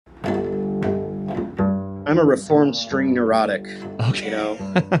I'm a reformed string neurotic. Okay. You know,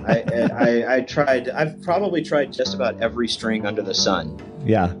 I've probably tried just about every string under the sun.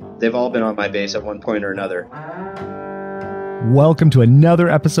 Yeah. They've all been on my bass at one point or another. Welcome to another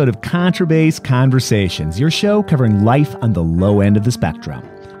episode of Contrabass Conversations, your show covering life on the low end of the spectrum.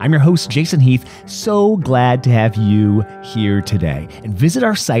 I'm your host, Jason Heath. So glad to have you here today. And visit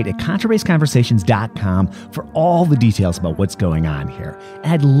our site at contrabassconversations.com for all the details about what's going on here.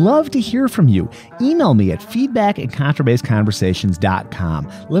 And I'd love to hear from you. Email me at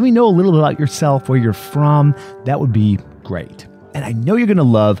feedback@contrabassconversations.com. Let me know a little bit about yourself, where you're from. That would be great. And I know you're going to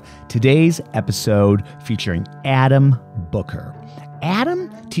love today's episode featuring Adam Booker.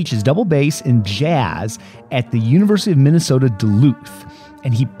 Adam teaches double bass and jazz at the University of Minnesota, Duluth.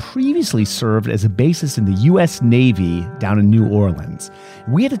 And he previously served as a bassist in the U.S. Navy down in New Orleans.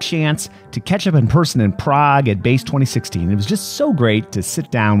 We had a chance to catch up in person in Prague at Bass 2016. It was just so great to sit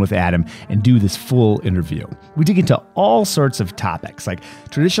down with Adam and do this full interview. We dig into all sorts of topics, like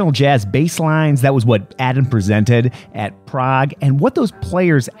traditional jazz bass lines. That was what Adam presented at Prague, and what those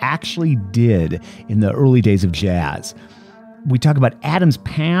players actually did in the early days of jazz. We talk about Adam's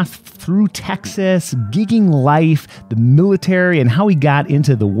path through Texas, gigging life, the military, and how he got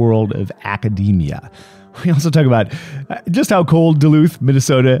into the world of academia. We also talk about just how cold Duluth,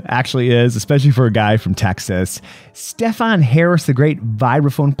 Minnesota actually is, especially for a guy from Texas. Stefon Harris, the great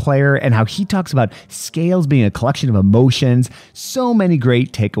vibraphone player, and how he talks about scales being a collection of emotions. So many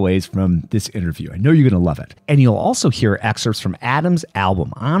great takeaways from this interview. I know you're going to love it. And you'll also hear excerpts from Adam's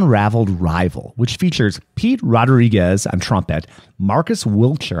album, Unraveled Rival, which features Pete Rodriguez on trumpet, Marcus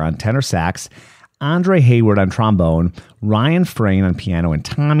Wiltshire on tenor sax, Andre Hayward on trombone, Ryan Frayne on piano, and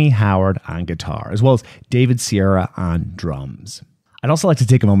Tommy Howard on guitar, as well as David Sierra on drums. I'd also like to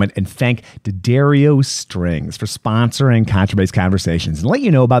take a moment and thank D'Addario Strings for sponsoring Contrabass Conversations and let you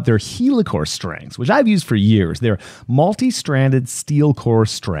know about their Helicore strings, which I've used for years. They're multi-stranded steel core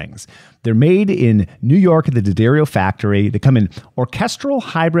strings. They're made in New York at the D'Addario factory. They come in orchestral,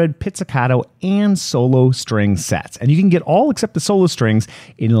 hybrid, pizzicato, and solo string sets. And you can get all except the solo strings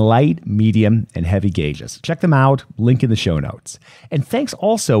in light, medium, and heavy gauges. Check them out. Link in the show notes. And thanks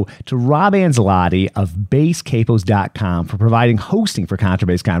also to Rob Anzelotti of basscapos.com for providing hosting for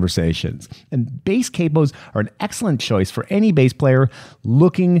Contrabass Conversations. And bass capos are an excellent choice for any bass player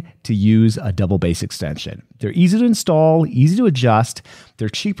looking to use a double bass extension. They're easy to install, easy to adjust. They're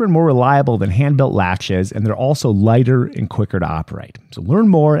cheaper and more reliable than hand-built latches, and they're also lighter and quicker to operate. So learn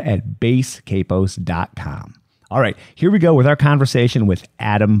more at basscapos.com. All right, here we go with our conversation with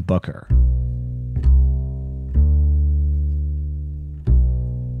Adam Booker.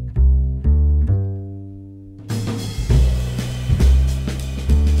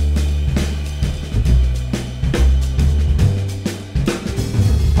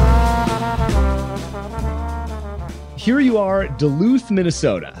 Here you are, Duluth,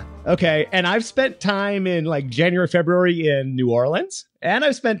 Minnesota. Okay, and I've spent time in like January, February in New Orleans, and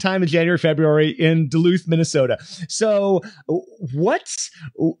I've spent time in January, February in Duluth, Minnesota. So,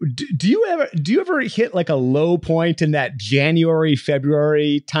 do you ever hit like a low point in that January,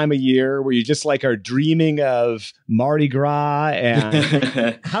 February time of year where you just like are dreaming of Mardi Gras?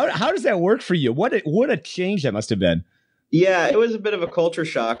 And how does that work for you? What a change that must have been. Yeah, it was a bit of a culture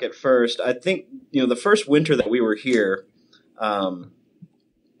shock at first. I think, the first winter that we were here,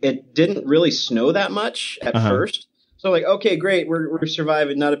 it didn't really snow that much at first. So like, okay, great, we're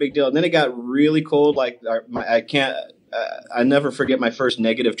surviving, not a big deal. And then it got really cold. Like I never forget my first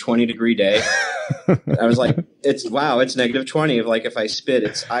negative 20 degree day. I was like, it's negative 20. Like if I spit,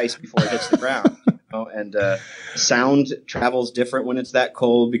 it's ice before it hits the ground. And sound travels different when it's that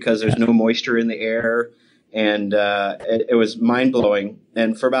cold because there's no moisture in the air. And it was mind-blowing.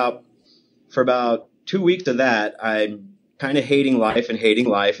 And for about 2 weeks of that, I'm kind of hating life. And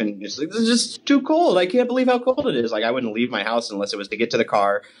it's like, this is just too cold. I can't believe how cold it is. Like, I wouldn't leave my house unless it was to get to the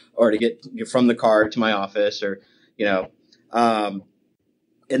car or to get from the car to my office or, and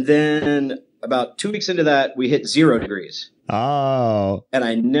then about 2 weeks into that, we hit 0 degrees. Oh. And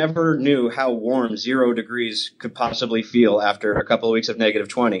I never knew how warm 0 degrees could possibly feel after a couple of weeks of negative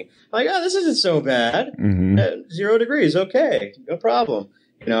 20. Like, oh, this isn't so bad. 0 degrees. Okay. No problem.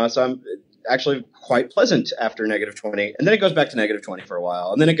 So I'm actually quite pleasant after negative 20. And then it goes back to negative 20 for a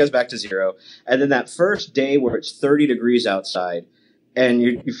while. And then it goes back to 0. And then that first day where it's 30 degrees outside and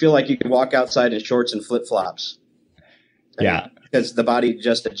you feel like you can walk outside in shorts and flip-flops. Yeah. Because the body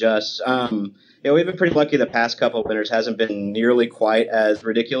just adjusts. We've been pretty lucky the past couple of winters hasn't been nearly quite as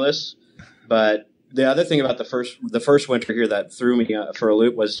ridiculous. But the other thing about the first winter here that threw me for a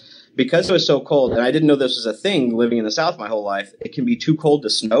loop was because it was so cold, and I didn't know this was a thing living in the South my whole life, it can be too cold to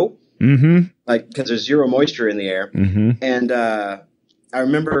snow. like because there's zero moisture in the air. And I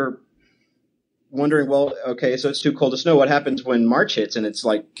remember wondering, well, okay, so it's too cold to snow. What happens when March hits and it's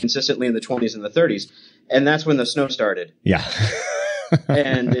like consistently in the 20s and the 30s? And that's when the snow started. Yeah.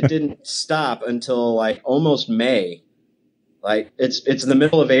 And it didn't stop until like almost May. Like it's in the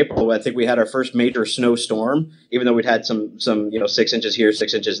middle of April. I think we had our first major snowstorm, even though we'd had some 6 inches here,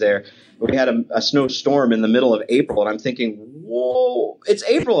 6 inches there. We had a snowstorm in the middle of April, and I'm thinking, whoa, it's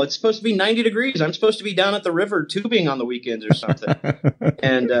April. It's supposed to be 90 degrees. I'm supposed to be down at the river tubing on the weekends or something.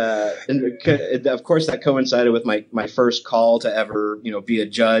 and of course that coincided with my first call to ever be a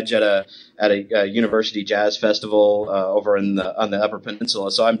judge at a university jazz festival over on the Upper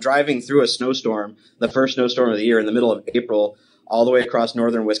Peninsula. So I'm driving through a snowstorm, the first snowstorm of the year, in the middle of April, all the way across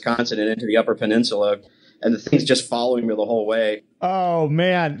northern Wisconsin and into the Upper Peninsula, and the thing's just following me the whole way. Oh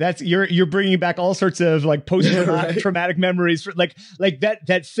man, you're bringing back all sorts of like post-traumatic memories. Like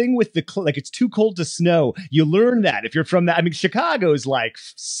that thing with like it's too cold to snow. You learn that if you're from that. I mean, Chicago's like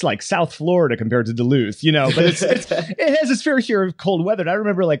South Florida compared to Duluth, but it has its fair share of cold weather. And I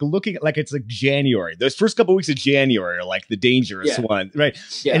remember like looking at like it's like January. Those first couple of weeks of January are like the dangerous one, right?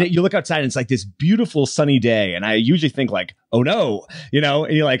 Yeah. And you look outside and it's like this beautiful sunny day, and I usually think like, oh no,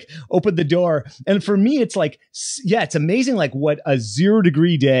 and you like open the door, and for me it's like, yeah, it's amazing like what a 0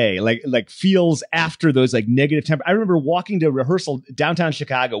 degree day like feels after those like negative temp. I remember walking to rehearsal downtown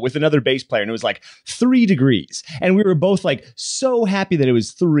Chicago with another bass player, and it was like 3 degrees, and we were both like so happy that it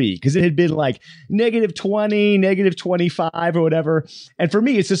was 3 because it had been like -20, -25 or whatever. And for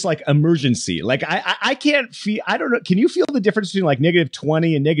me, it's just like emergency. Like I can't feel. I don't know. Can you feel the difference between like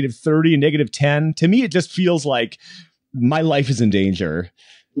 -20 and -30 and -10? To me, it just feels like my life is in danger.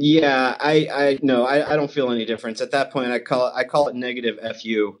 Yeah, I don't feel any difference at that point. I call it negative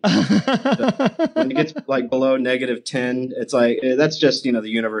FU. When it gets like below -10, it's like that's just the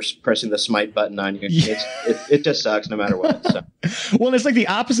universe pressing the smite button on you. It just sucks no matter what. So. Well, it's like the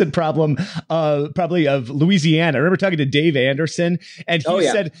opposite problem, probably of Louisiana. I remember talking to Dave Anderson, and he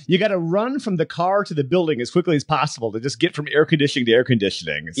said you got to run from the car to the building as quickly as possible to just get from air conditioning to air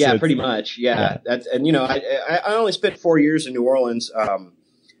conditioning. So yeah, pretty much. Yeah. That's I only spent 4 years in New Orleans.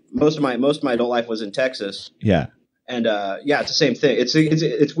 Most of my adult life was in Texas. Yeah. And it's the same thing.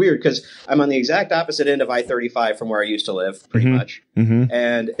 It's weird because I'm on the exact opposite end of I-35 from where I used to live, pretty much.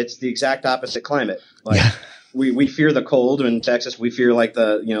 And it's the exact opposite climate. Like we fear the cold in Texas. We fear like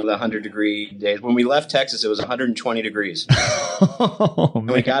the 100-degree days. When we left Texas, it was 120 degrees.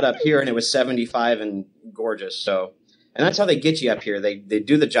 And we got up here and it was 75 and gorgeous. So. And that's how they get you up here. They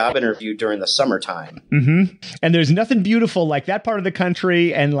do the job interview during the summertime. And there's nothing beautiful like that part of the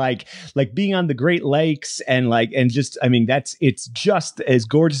country, and like being on the Great Lakes, and it's just as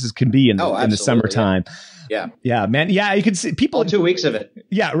gorgeous as can be in the summertime. Yeah, man. Yeah, you can see people. All 2 weeks of it.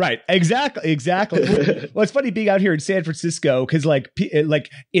 Yeah, right. Exactly. Well, it's funny being out here in San Francisco because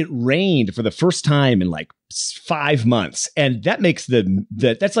it rained for the first time in like 5 months, and that makes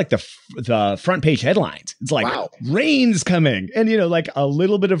that's like the front page headlines. It's like, wow, rain's coming, and like a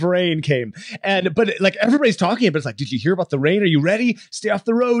little bit of rain came, but like everybody's talking about it. It's like, did you hear about the rain? Are you ready? Stay off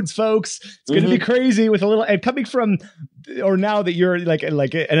the roads, folks. It's going to be crazy with a little, and coming from, or now that you're like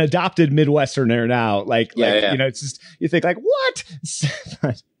an adopted Midwesterner now, it's just, you think like,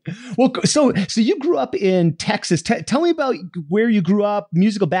 what? Well, so you grew up in Texas. Tell me about where you grew up,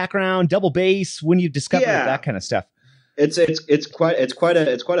 musical background, double bass, when you discovered that kind of stuff. It's quite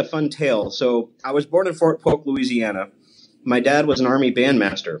a fun tale. So I was born in Fort Polk, Louisiana. My dad was an Army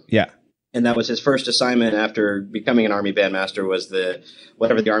bandmaster. Yeah. And that was his first assignment after becoming an Army bandmaster, was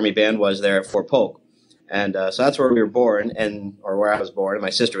whatever the Army band was there at Fort Polk. And so that's where we were born, or where I was born, and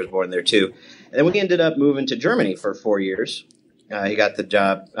my sister was born there too. And then we ended up moving to Germany for 4 years. He got the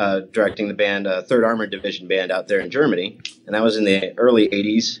job directing the band, 3rd Armored Division band out there in Germany, and that was in the early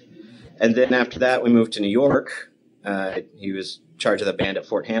 80s. And then after that, we moved to New York. He was in charge of the band at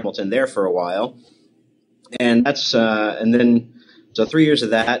Fort Hamilton there for a while. And so 3 years of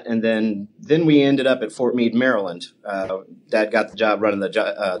that, and then we ended up at Fort Meade, Maryland. Dad got the job running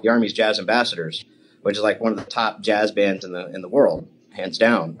the Army's Jazz Ambassadors, which is like one of the top jazz bands in the world, hands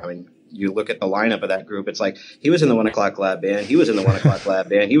down. I mean, you look at the lineup of that group, it's like he was in the 1 O'Clock Lab band. He was in the 1 O'Clock Lab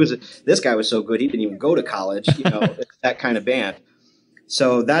band. This guy was so good he didn't even go to college. It's that kind of band.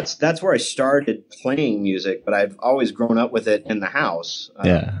 So that's where I started playing music, but I've always grown up with it in the house.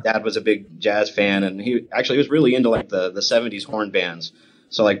 Dad was a big jazz fan, and he was really into like the 70s horn bands.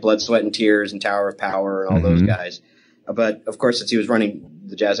 So like Blood, Sweat, and Tears and Tower of Power and all those guys. But of course, since he was running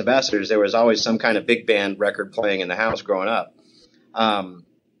the Jazz Ambassadors, there was always some kind of big band record playing in the house growing up.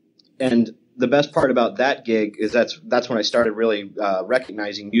 And the best part about that gig is that's when I started really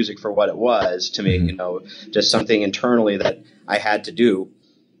recognizing music for what it was to me, just something internally that I had to do.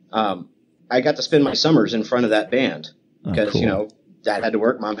 I got to spend my summers in front of that band because, cool. Dad had to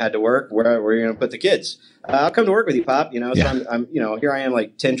work, mom had to work. Where are you going to put the kids? I'll come to work with you, Pop. So I'm here I am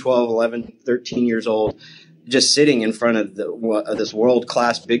like 10, 12, 11, 13 years old, just sitting in front of this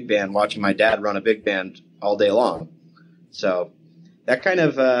world-class big band, watching my dad run a big band all day long. So that kind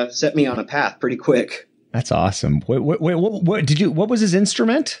of set me on a path pretty quick. That's awesome. What was his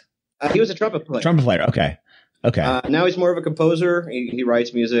instrument? He was a trumpet player. Trumpet player. Okay. Now he's more of a composer. He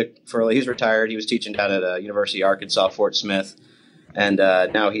writes music he's retired. He was teaching down at University of Arkansas, Fort Smith. And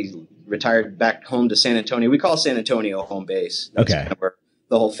now he's retired back home to San Antonio. We call San Antonio home base. That's kind of where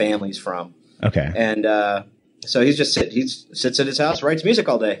the whole family's from. Okay. And so he sits at his house, writes music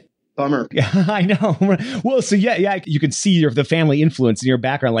all day. Bummer. Yeah, I know. Well, so yeah, you can see the family influence in your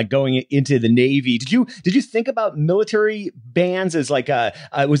background, like going into the Navy. Did you think about military bands as like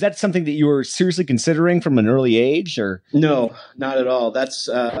was that something that you were seriously considering from an early age, or? No, not at all. That's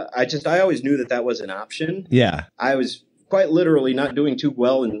I always knew that was an option. Yeah. I was quite literally not doing too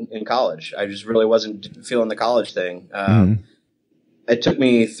well in college. I just really wasn't feeling the college thing. It took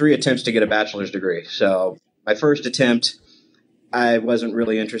me 3 attempts to get a bachelor's degree. So my first attempt, I wasn't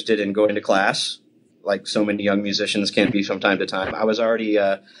really interested in going to class, like so many young musicians can be from time to time. I was already,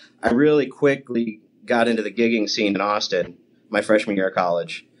 I really quickly got into the gigging scene in Austin my freshman year of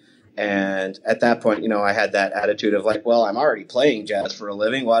college. And at that point, I had that attitude of like, well, I'm already playing jazz for a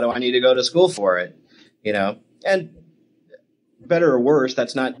living. Why do I need to go to school for it? And better or worse,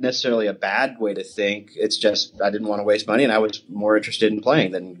 that's not necessarily a bad way to think. It's just I didn't want to waste money, and I was more interested in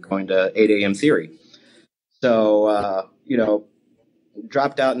playing than going to 8 a.m. theory. So,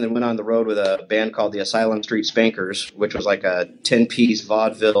 dropped out and then went on the road with a band called the Asylum Street Spankers, which was like a 10-piece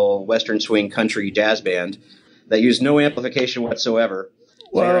vaudeville Western swing country jazz band that used no amplification whatsoever.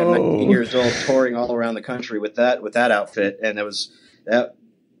 So I was 19 years old, touring all around the country with that outfit, and it was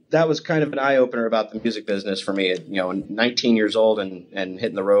that was kind of an eye-opener about the music business for me. 19 years old and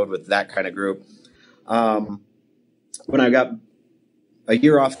hitting the road with that kind of group. When I got a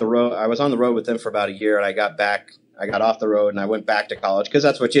year off the road, I was on the road with them for about a year, and I got off the road and I went back to college because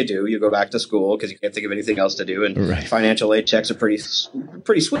that's what you do. You go back to school because you can't think of anything else to do, and financial aid checks are pretty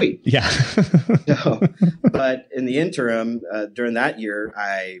sweet. Yeah. But in the interim, during that year,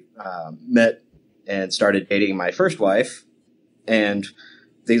 I met and started dating my first wife, and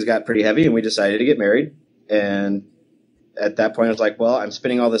things got pretty heavy and we decided to get married. And at that point I was like, well, I'm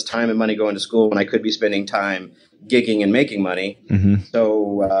spending all this time and money going to school when I could be spending time gigging and making money. Mm-hmm.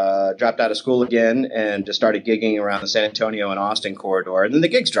 So dropped out of school again and just started gigging around the San Antonio and Austin corridor. And then the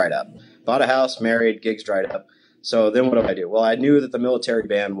gigs dried up. Bought a house, married, gigs dried up. So then what do? Well, I knew that the military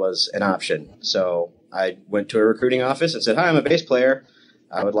band was an option. So I went to a recruiting office and said, hi, I'm a bass player.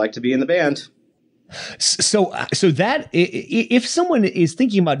 I would like to be in the band. So that if someone is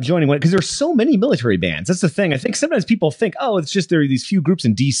thinking about joining one, because there's so many military bands, that's the thing. I think sometimes people think, oh, it's just there are these few groups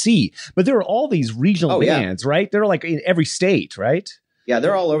in DC, but there are all these regional bands, right? They're like in every state, right? Yeah,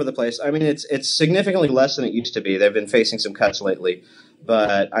 they're all over the place. I mean, it's significantly less than it used to be. They've been facing some cuts lately,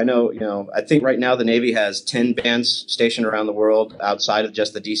 but I know, I think right now the Navy has 10 bands stationed around the world outside of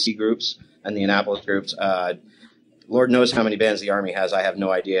just the DC groups and the Annapolis groups. Lord knows how many bands the Army has. I have no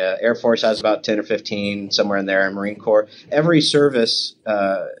idea. Air Force has about 10 or 15, somewhere in there. Marine Corps. Every service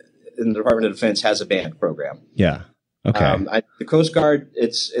in the Department of Defense has a band program. Yeah. Okay. The Coast Guard,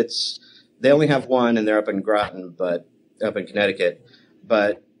 they only have one, and they're up in Groton, but up in Connecticut.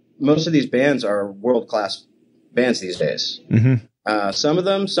 But most of these bands are world-class bands these days. Mm-hmm. Some of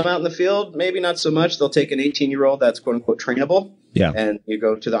them, some out in the field, maybe not so much. They'll take an 18-year-old that's quote-unquote trainable. Yeah. And you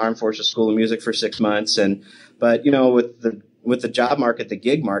go to the Armed Forces School of Music for 6 months. But with the job market, the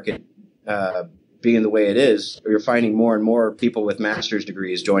gig market being the way it is, you're finding more and more people with master's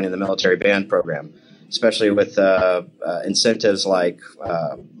degrees joining the military band program, especially with incentives like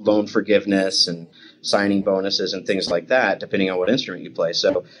loan forgiveness and signing bonuses and things like that, depending on what instrument you play.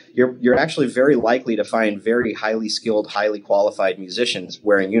 So you're actually very likely to find very highly skilled, highly qualified musicians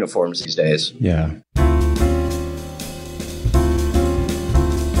wearing uniforms these days. Yeah.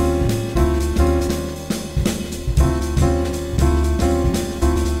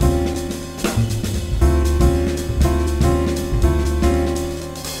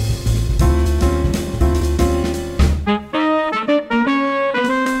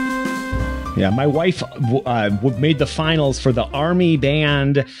 Yeah, my wife made the finals for the Army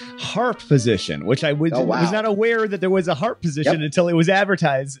band harp position, which I was not aware that there was a harp position until it was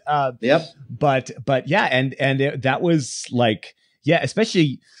advertised. But yeah, and that was like, yeah,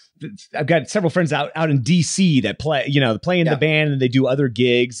 especially I've got several friends out in DC that play, play in the band, and they do other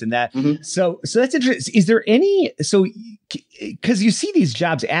gigs and that. Mm-hmm. So that's interesting. Is there any, because you see these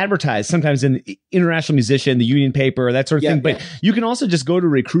jobs advertised sometimes in International Musician, the Union Paper, that sort of thing, but you can also just go to a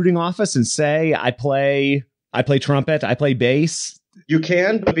recruiting office and say, I play trumpet, I play bass. You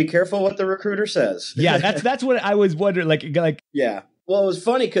can, but be careful what the recruiter says. Yeah, that's what I was wondering. Like, yeah. Well, it was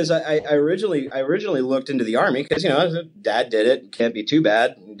funny because I originally looked into the Army because Dad did it, can't be too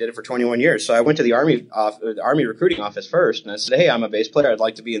bad. He did it for 21 years. So I went to the Army recruiting office first, and I said, "Hey, I'm a bass player. I'd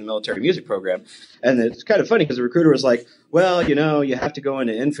like to be in the military music program." And it's kind of funny because the recruiter was like, "Well, you have to go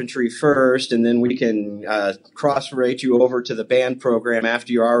into infantry first, and then we can cross-rate you over to the band program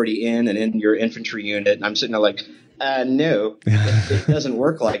after you're already in your infantry unit." And I'm sitting there like, no, it doesn't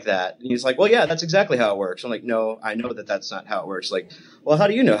work like that. And he's like, well, yeah, that's exactly how it works. I'm like, no, I know that that's not how it works. Like, well, how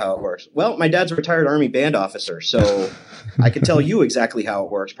do you know how it works? Well, my dad's a retired Army band officer, so I can tell you exactly how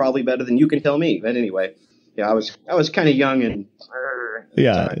it works, probably better than you can tell me. But anyway, I was kind of young and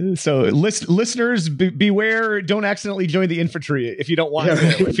so listeners, beware! Don't accidentally join the infantry if you don't want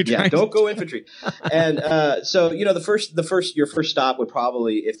to. Don't go infantry. And so your first stop would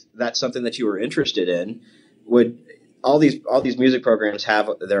probably, if that's something that you were interested in, would all these music programs have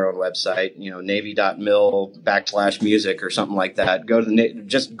their own website, navy.mil/music or something like that. Go to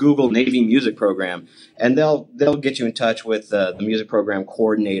just Google Navy music program, and they'll get you in touch with the music program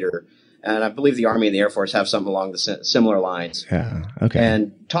coordinator. And I believe the Army and the Air Force have something along the similar lines. Yeah. Okay.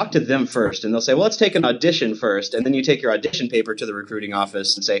 And talk to them first, and they'll say, well, let's take an audition first. And then you take your audition paper to the recruiting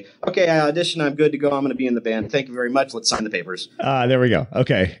office and say, okay, I auditioned. I'm good to go. I'm going to be in the band. Thank you very much. Let's sign the papers. There we go.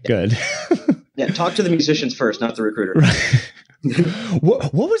 Okay, good. Yeah, talk to the musicians first, not the recruiter. Right.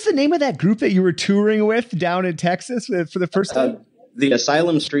 What was the name of that group that you were touring with down in Texas for the first time? The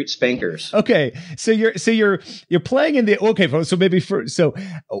Asylum Street Spankers. Okay, so you're playing in the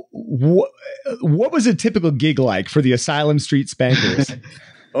what was a typical gig like for the Asylum Street Spankers?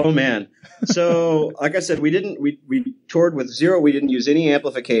 Oh man, so like I said, we toured with zero. We didn't use any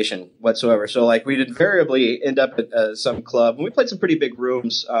amplification whatsoever. So like we'd invariably end up at some club, and we played some pretty big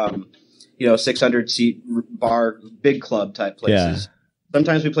rooms. 600-seat bar, big club type places. Yeah.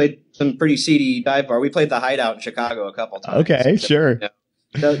 Sometimes we played some pretty seedy dive bar. We played the Hideout in Chicago a couple times. Okay, sure.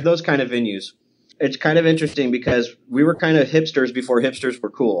 Those kind of venues. It's kind of interesting because we were kind of hipsters before hipsters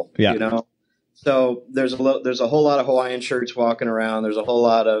were cool. Yeah. So there's a whole lot of Hawaiian shirts walking around. There's a whole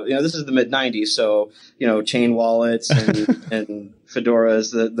lot of this is the mid '90s, so chain wallets and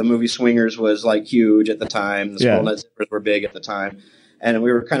fedoras. The movie Swingers was like huge at the time. The Skull Net Zippers were big at the time. And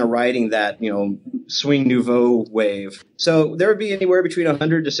we were kind of riding that, swing nouveau wave. So there would be anywhere between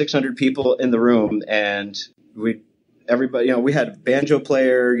 100 to 600 people in the room. And we had a banjo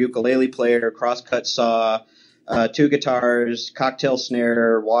player, ukulele player, crosscut saw, 2 guitars, cocktail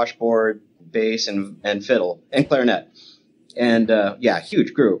snare, washboard, bass, and fiddle, and clarinet. And,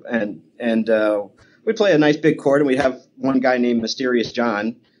 huge group. And we'd play a nice big chord, and we'd have one guy named Mysterious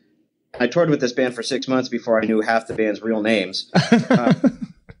John. I toured with this band for 6 months before I knew half the band's real names.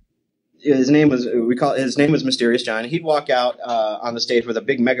 His name was Mysterious John. He'd walk out on the stage with a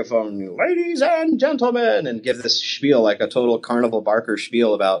big megaphone, ladies and gentlemen, and give this spiel, like a total Carnival Barker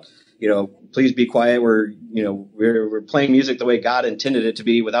spiel about, please be quiet. We're playing music the way God intended it to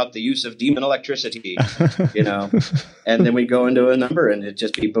be without the use of demon electricity, And then we'd go into a number, and it'd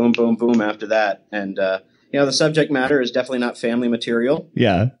just be boom, boom, boom after that. And the subject matter is definitely not family material.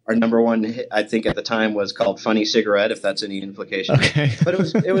 Yeah. Our number one hit, I think, at the time was called Funny Cigarette, if that's any implication. Okay. But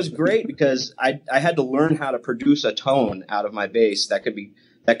it was great because I had to learn how to produce a tone out of my bass that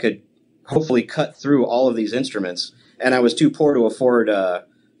could hopefully cut through all of these instruments. And I was too poor to afford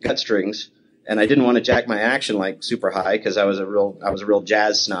gut strings, and I didn't want to jack my action like super high because I was a real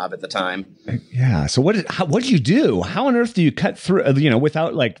jazz snob at the time. Yeah. So what did you do? How on earth do you cut through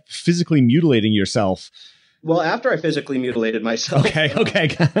without like physically mutilating yourself? Well, after I physically mutilated myself. Okay.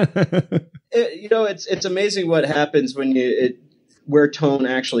 It's amazing what happens when where tone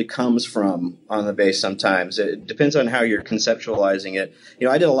actually comes from on the bass sometimes. It depends on how you're conceptualizing it.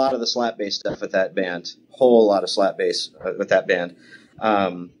 I did a lot of the slap bass stuff with that band, whole lot of slap bass with that band.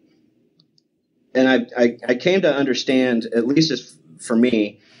 And I came to understand, at least as for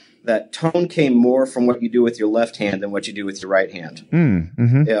me, that tone came more from what you do with your left hand than what you do with your right hand.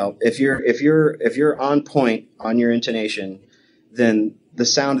 Mm-hmm. If you're on point on your intonation, then the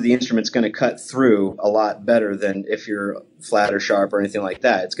sound of the instrument's going to cut through a lot better than if you're flat or sharp or anything like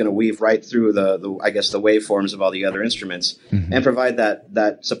that. It's going to weave right through the waveforms of all the other instruments, mm-hmm. and provide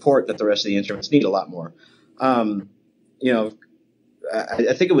that support that the rest of the instruments need a lot more. I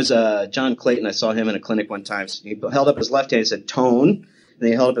think it was John Clayton. I saw him in a clinic one time. He held up his left hand and said, tone. And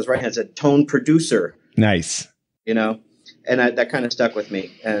he held up his right hand and said, "Tone producer." Nice. You know, and that kind of stuck with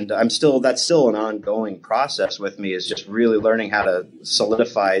me. And that's still an ongoing process with me, is just really learning how to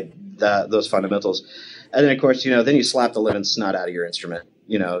solidify those fundamentals. And then, of course, you know, then you slap the living snot out of your instrument,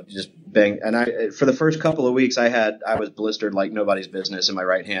 you know, just bang. And for the first couple of weeks I was blistered like nobody's business in my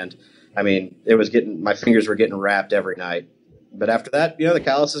right hand. I mean, my fingers were getting wrapped every night. But after that, you know, the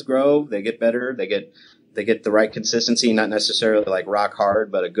calluses grow, they get better, they get the right consistency, not necessarily like rock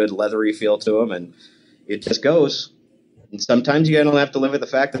hard, but a good leathery feel to them. And it just goes. And sometimes you don't have to live with the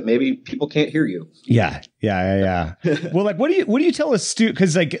fact that maybe people can't hear you. Yeah. Well, like, what do you tell a student?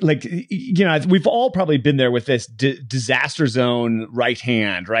 Because like, you know, we've all probably been there with this disaster zone right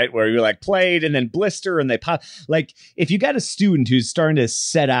hand, right? Where you're like played and then blister and they pop. Like, if you got a student who's starting to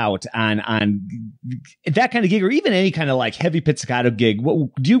set out on that kind of gig, or even any kind of like heavy pizzicato gig,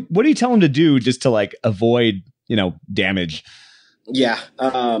 what do you tell them to do just to like avoid, you know, damage? Yeah.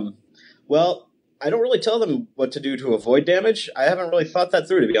 Well, I don't really tell them what to do to avoid damage. I haven't really thought that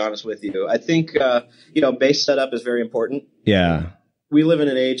through, to be honest with you. I think, you know, bass setup is very important. Yeah. We live in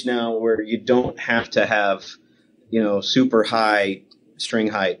an age now where you don't have to have, you know, super high string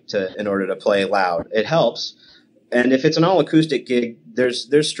height in order to play loud. It helps. And if it's an all acoustic gig,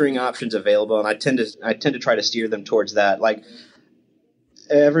 there's string options available. And I tend to try to steer them towards that. Like,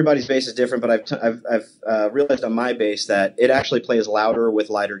 everybody's bass is different, but I've realized on my bass that it actually plays louder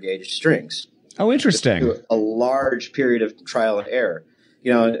with lighter gauge strings. Oh, interesting. A large period of trial and error.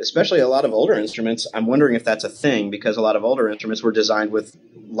 You know, especially a lot of older instruments, I'm wondering if that's a thing, because a lot of older instruments were designed with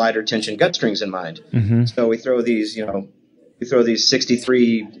lighter tension gut strings in mind. Mm-hmm. So we throw these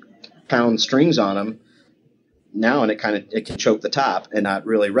 63-pound strings on them now, and it can choke the top and not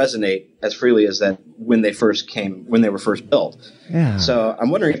really resonate as freely as that when they were first built. Yeah. So I'm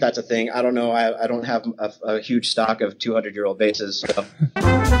wondering if that's a thing. I don't know. I don't have a huge stock of 200-year-old basses. So.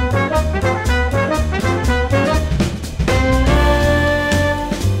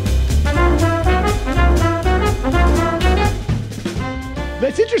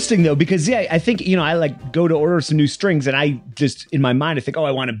 That's interesting though, because I think, you know, I like go to order some new strings and I just in my mind I think, oh,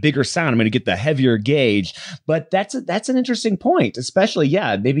 I want a bigger sound, I'm going to get the heavier gauge. But that's an interesting point, especially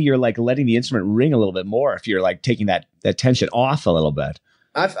maybe you're like letting the instrument ring a little bit more if you're like taking that tension off a little bit.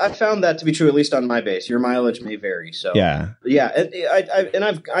 I've found that to be true, at least on my bass. Your mileage may vary, so I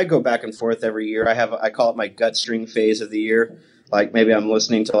go back and forth every year. I call it my gut string phase of the year. Like maybe I'm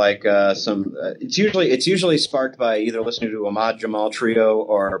listening to like some. It's usually sparked by either listening to Ahmad Jamal Trio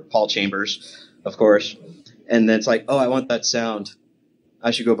or Paul Chambers, of course. And then it's like, oh, I want that sound.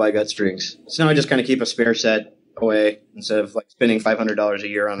 I should go buy gut strings. So now I just kind of keep a spare set away instead of like spending $500 a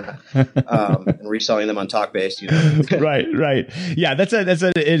year on that and reselling them on Talkbass. You know? Right. Yeah, that's a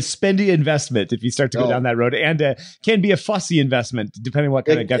spendy investment if you start to go down that road, and can be a fussy investment depending on what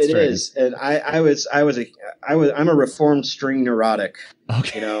kind of gut strings. It is, and I'm a reformed string neurotic.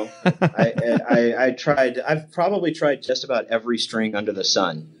 Okay. You know, I've probably tried just about every string under the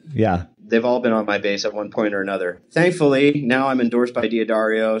sun. Yeah. They've all been on my bass at one point or another. Thankfully, now I'm endorsed by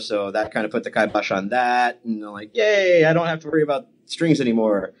Diodario, so that kind of put the kibosh on that. And I'm like, yay, I don't have to worry about strings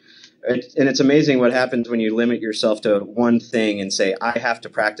anymore. And it's amazing what happens when you limit yourself to one thing and say, I have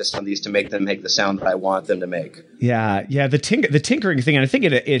to practice on these to make them make the sound that I want them to make. Yeah. The tinkering thing, and I think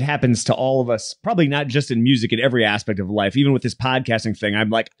it happens to all of us, probably not just in music, in every aspect of life. Even with this podcasting thing,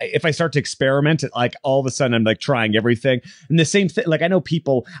 I'm like, if I start to experiment, like all of a sudden I'm like trying everything. And the same thing, like I know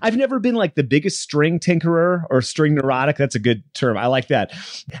people, I've never been like the biggest string tinkerer or string neurotic. That's a good term. I like that.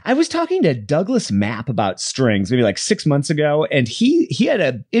 I was talking to Douglas Mapp about strings maybe like 6 months ago, and he had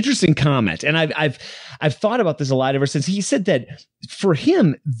an interesting comment, and I've thought about this a lot ever since. He said that for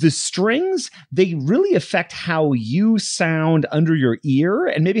him, the strings, they really affect how you sound under your ear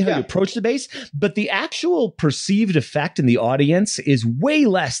and maybe how you approach the bass, but the actual perceived effect in the audience is way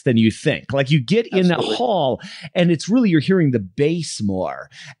less than you think. Like you get in a hall and it's really, you're hearing the bass more.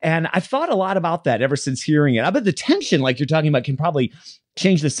 And I've thought a lot about that ever since hearing it. I bet the tension, like you're talking about, can probably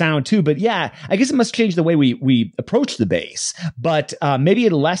change the sound too, but I guess it must change the way we approach the bass, but maybe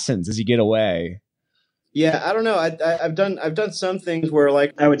it lessens as you get away. Yeah, I don't know. I've done some things where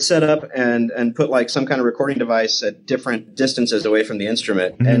like I would set up and put like some kind of recording device at different distances away from the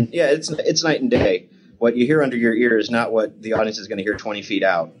instrument, mm-hmm. and it's night and day. What you hear under your ear is not what the audience is going to hear 20 feet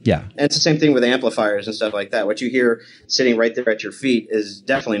out. Yeah. And it's the same thing with amplifiers and stuff like that. What you hear sitting right there at your feet is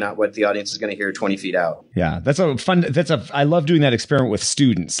definitely not what the audience is going to hear 20 feet out. Yeah. I love doing that experiment with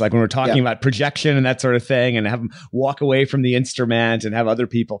students. Like when we're talking about projection and that sort of thing, and have them walk away from the instrument and have other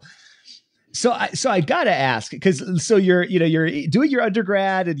people. So I gotta ask, because you're doing your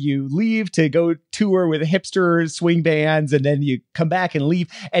undergrad and you leave to go tour with hipster swing bands, and then you come back and leave,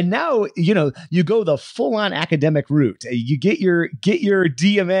 and now you go the full on academic route. You get your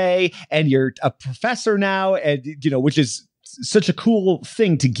DMA, and you're a professor now, and which is such a cool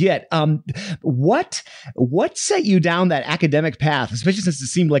thing to get. What set you down that academic path, especially since it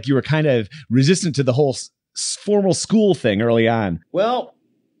seemed like you were kind of resistant to the whole formal school thing early on? Well,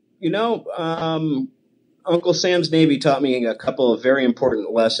 Uncle Sam's Navy taught me a couple of very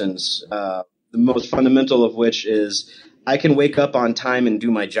important lessons. The most fundamental of which is I can wake up on time and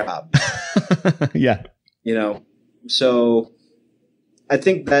do my job. Yeah. So I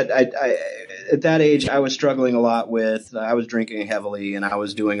think that I at that age, I was struggling a lot with, I was drinking heavily and I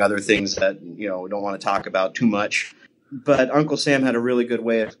was doing other things that, we don't want to talk about too much. But Uncle Sam had a really good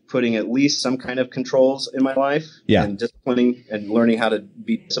way of putting at least some kind of controls in my life, and disciplining and learning how to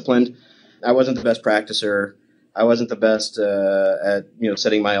be disciplined. I wasn't the best practicer. I wasn't the best at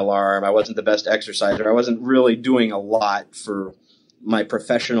setting my alarm. I wasn't the best exerciser. I wasn't really doing a lot for my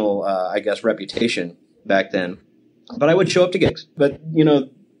professional, reputation back then. But I would show up to gigs. But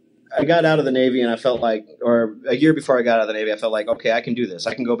I got out of the Navy and I felt like, or a year before I got out of the Navy, I felt like, okay, I can do this.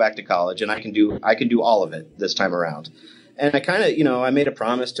 I can go back to college and I can do all of it this time around. And I kind of, I made a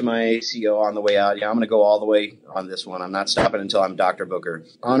promise to my CO on the way out. Yeah, I'm going to go all the way on this one. I'm not stopping until I'm Dr. Booker.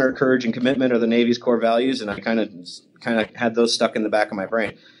 Honor, courage, and commitment are the Navy's core values. And I kind of had those stuck in the back of my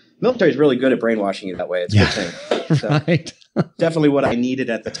brain. Military is really good at brainwashing you that way. It's a good thing. So, right. Definitely what I needed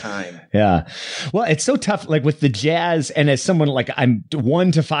at the time. Yeah. Well, it's so tough, like with the jazz, and as someone like I'm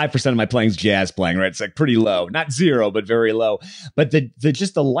 1 to 5% of my playing is jazz playing, right? It's like pretty low, not zero, but very low. But the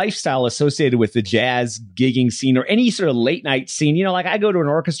lifestyle associated with the jazz gigging scene or any sort of late night scene, like I go to an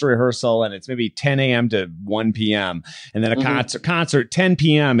orchestra rehearsal and it's maybe 10 a.m. to 1 p.m. And then a concert 10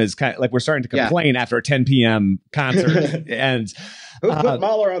 p.m. is kind of like we're starting to complain after a 10 p.m. concert. And who put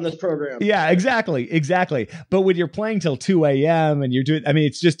Mahler on this program? Yeah, exactly. But when you're playing till 2 a.m. and you're doing,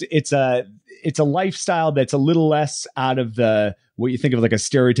 it's a lifestyle that's a little less out of what you think of like a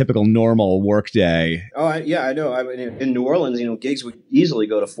stereotypical normal work day. Oh, I know. I mean, in New Orleans, gigs would easily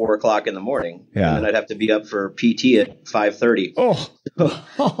go to 4 o'clock in the morning. Yeah. And then I'd have to be up for PT at 5:30. Oh,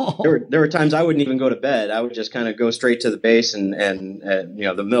 there were times I wouldn't even go to bed. I would just kind of go straight to the base and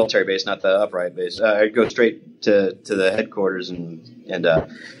the military base, not the upright base. I'd go straight to the headquarters and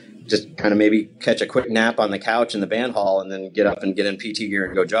just kind of maybe catch a quick nap on the couch in the band hall and then get up and get in PT gear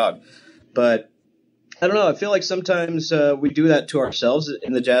and go jog. But I don't know. I feel like sometimes we do that to ourselves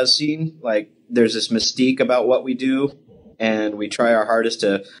in the jazz scene. Like there's this mystique about what we do, and we try our hardest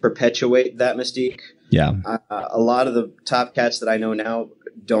to perpetuate that mystique. Yeah. A lot of the top cats that I know now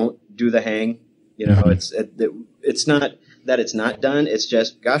don't do the hang. It's not that it's not done. It's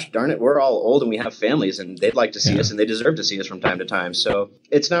just, gosh darn it, we're all old and we have families, and they'd like to see us, and they deserve to see us from time to time. So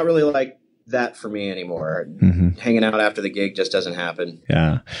it's not really like that for me anymore. Hanging out after the gig just doesn't happen.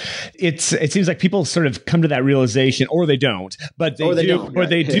 Yeah. It seems like people sort of come to that realization, or they don't, but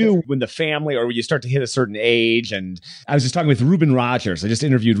they do when the family, or when you start to hit a certain age. And I was just talking with Ruben Rogers. I just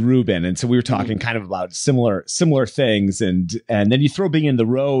interviewed Ruben. And so we were talking kind of about similar things. And then you throw being in the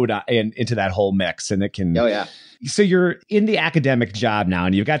road into that whole mix, and it can, So you're in the academic job now,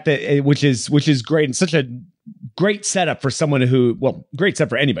 and you've got which is great, and such a great setup for someone great setup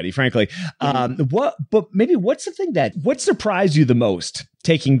for anybody, frankly. What surprised you the most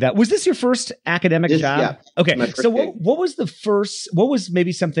taking that? Was this your first academic job? Yeah. Okay. So what was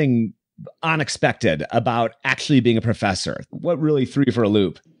maybe something unexpected about actually being a professor? What really threw you for a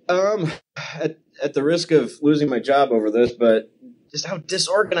loop? At the risk of losing my job over this, but just how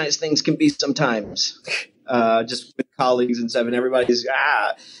disorganized things can be sometimes. Just with colleagues and stuff, and everybody's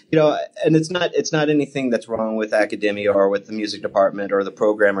and it's not anything that's wrong with academia or with the music department or the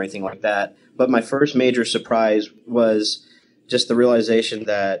program or anything like that. But my first major surprise was just the realization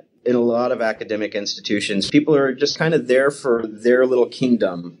that in a lot of academic institutions, people are just kind of there for their little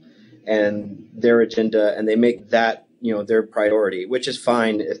kingdom and their agenda, and they make that their priority, which is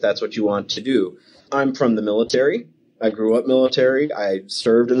fine if that's what you want to do. I'm from the military. I grew up military. I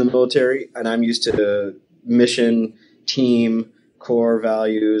served in the military, and I'm used to mission, team, core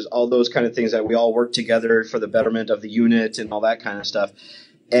values, all those kind of things that we all work together for the betterment of the unit and all that kind of stuff.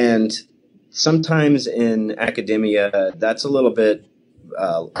 And sometimes in academia, that's a little bit,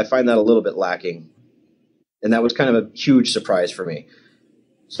 I find that a little bit lacking. And that was kind of a huge surprise for me.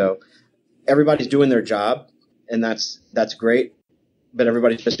 So everybody's doing their job, and that's great, but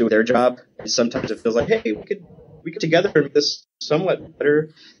everybody's just doing their job. And sometimes it feels like, hey, we could together make this somewhat better.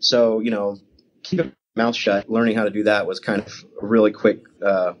 So, keep it mouth shut. Learning how to do that was kind of a really quick,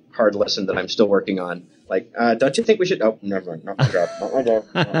 hard lesson that I'm still working on. Like, don't you think we should? Oh, never mind. Not my job. Not my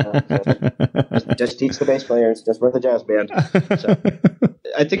job. Just teach the bass players. Just we're the jazz band. So,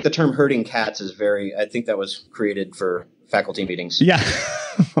 I think the term herding cats is I think that was created for faculty meetings. Yeah.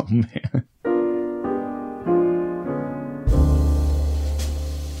 Oh, man.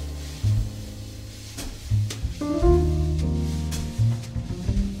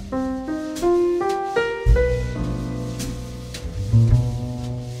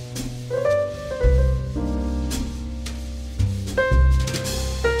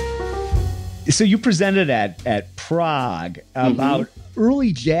 So you presented at Prague about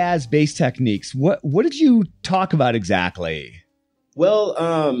early jazz bass techniques. What did you talk about exactly? Well,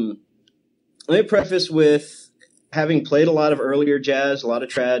 let me preface with having played a lot of earlier jazz, a lot of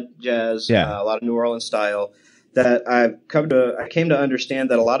trad jazz, a lot of New Orleans style, that I came to understand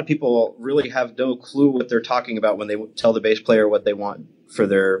that a lot of people really have no clue what they're talking about when they tell the bass player what they want for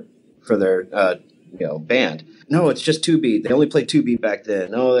their band. No, it's just 2-beat. They only played 2-beat back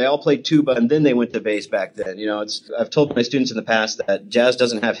then. No, they all played tuba and then they went to bass back then. I've told my students in the past that jazz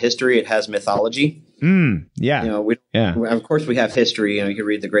doesn't have history; it has mythology. Of course we have history. You can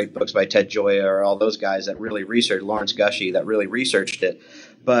read the great books by Ted Gioia or all those guys that really researched, Lawrence Gushee, that really researched it.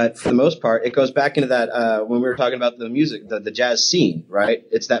 But for the most part, it goes back into that when we were talking about the music, the jazz scene, right?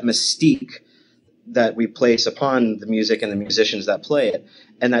 It's that mystique that we place upon the music and the musicians that play it.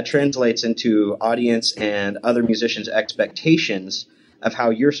 And that translates into audience and other musicians' expectations of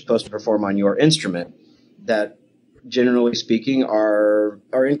how you're supposed to perform on your instrument that, generally speaking, are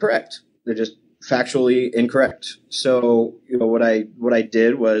incorrect. They're just factually incorrect. So, what I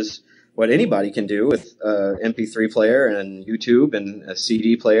did was what anybody can do with an MP3 player and YouTube and a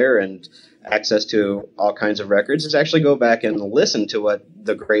CD player and access to all kinds of records is actually go back and listen to what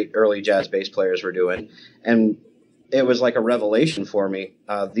the great early jazz bass players were doing. And it was like a revelation for me.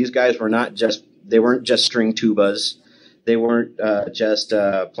 These guys weren't just string tubas. They weren't just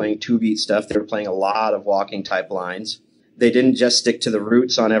playing 2-beat stuff. They were playing a lot of walking type lines. They didn't just stick to the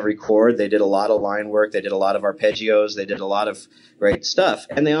roots on every chord. They did a lot of line work. They did a lot of arpeggios. They did a lot of great stuff.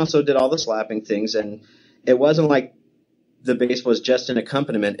 And they also did all the slapping things. And it wasn't like the bass was just an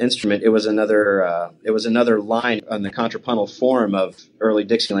accompaniment instrument. It was another line on the contrapuntal form of early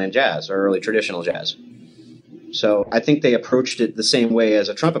Dixieland jazz or early traditional jazz. So I think they approached it the same way as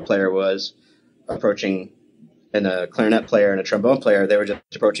a trumpet player was approaching, and a clarinet player and a trombone player. They were just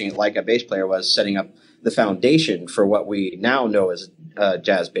approaching it like a bass player was, setting up the foundation for what we now know as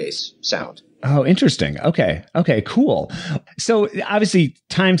jazz bass sound. Oh, interesting. Okay, cool. So obviously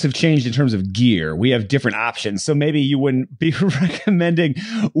times have changed in terms of gear. We have different options. So maybe you wouldn't be recommending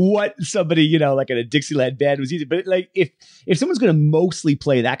what somebody, like in a Dixieland band was using. But like if someone's going to mostly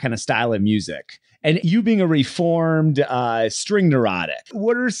play that kind of style of music, and you being a reformed string neurotic,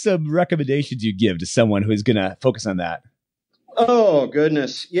 what are some recommendations you give to someone who is going to focus on that? Oh,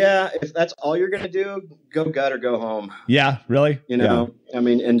 goodness. Yeah, if that's all you're going to do, go gut or go home. Yeah, really?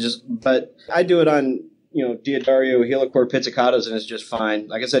 But I do it on, Diodario helichord pizzicatos, and it's just fine.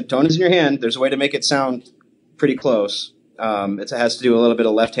 Like I said, tone is in your hand. There's a way to make it sound pretty close. It has to do a little bit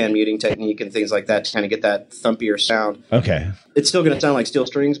of left-hand muting technique and things like that to kind of get that thumpier sound. Okay. It's still going to sound like steel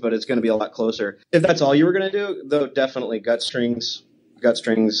strings, but it's going to be a lot closer. If that's all you were going to do, though, definitely gut strings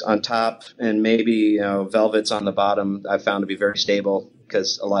on top, and maybe velvets on the bottom. I've found to be very stable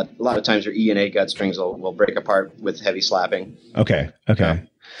because a lot of times your E and A gut strings will break apart with heavy slapping. Okay.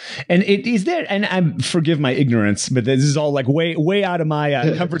 And is there, and forgive my ignorance, but this is all like way out of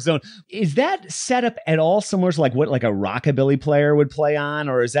my comfort zone. Is that setup at all similar to like what like a rockabilly player would play on,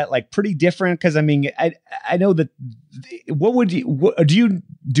 or is that like pretty different? Because I mean, I know that. Do you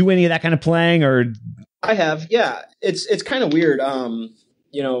do any of that kind of playing, or? I have, yeah. It's kind of weird.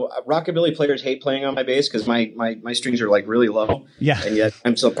 Rockabilly players hate playing on my bass because my strings are like really low. Yeah. And yet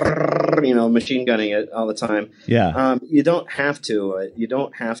I'm still, machine gunning it all the time. Yeah. You don't have to.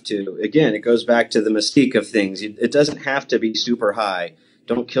 Again, it goes back to the mystique of things. It doesn't have to be super high.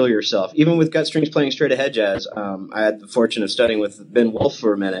 Don't kill yourself. Even with gut strings playing straight ahead jazz, I had the fortune of studying with Ben Wolf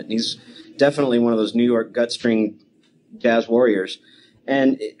for a minute, and he's definitely one of those New York gut string jazz warriors.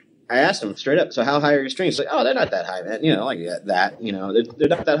 And I asked him straight up, so how high are your strings? He's like, oh, they're not that high, man. Like that. They're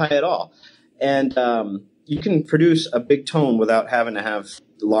not that high at all. And you can produce a big tone without having to have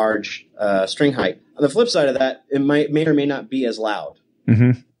large string height. On the flip side of that, it may or may not be as loud.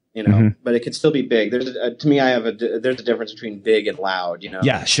 Mm-hmm. But it could still be big. There's a difference between big and loud.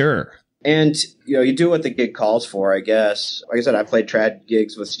 Yeah, sure. And, you do what the gig calls for, I guess. Like I said, I played trad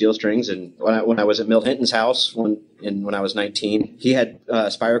gigs with steel strings. And when I was at Milt Hinton's house when I was 19, he had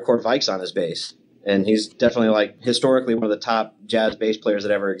Spyrocord Vikes on his bass. And he's definitely like historically one of the top jazz bass players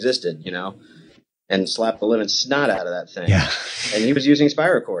that ever existed, and slapped the living snot out of that thing. Yeah. And he was using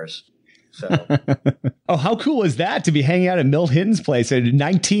Spirocores. So. Oh, how cool is that to be hanging out at Milt Hinton's place at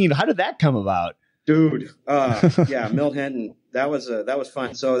 19? How did that come about? Dude. Yeah. Milt Hinton. That was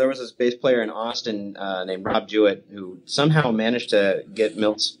fun. So there was this bass player in Austin named Rob Jewett who somehow managed to get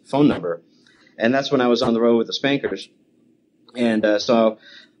Milt's phone number. And that's when I was on the road with the Spankers. And so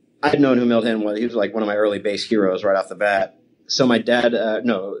I'd known who Milt Hinton was. He was like one of my early bass heroes right off the bat. So my dad,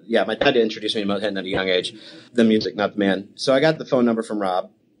 my dad introduced me to Milt Hinton at a young age, the music, not the man. So I got the phone number from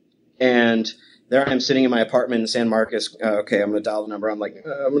Rob. And there I am sitting in my apartment in San Marcos. Okay, I'm going to dial the number. I'm like,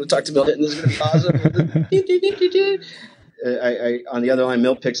 I'm going to talk to Milt Hinton. This is going to be awesome. On the other line,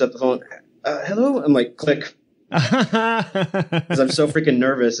 Milt picks up the phone. Hello? I'm like, click. Because I'm so freaking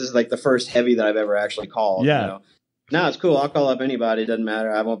nervous. This is like the first heavy that I've ever actually called. Yeah. No, it's cool. I'll call up anybody. It doesn't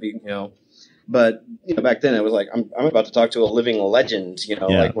matter. I won't be, But, back then it was like, I'm about to talk to a living legend,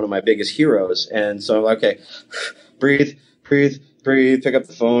 like one of my biggest heroes. And so, okay, breathe, pick up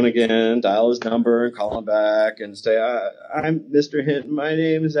the phone again, dial his number and call him back and say, I'm Mr. Hinton. My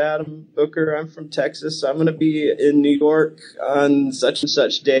name is Adam Booker. I'm from Texas. I'm going to be in New York on such and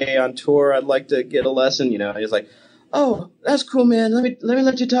such day on tour. I'd like to get a lesson. He's like, oh, that's cool, man. Let me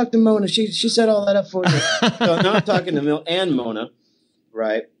let you talk to Mona. She set all that up for you. So now I'm talking to Milt and Mona,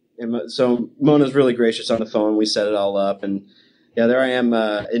 right? And so Mona's really gracious on the phone. We set it all up. And, yeah, there I am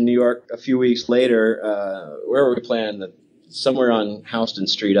in New York a few weeks later. Where were we playing? Somewhere on Houston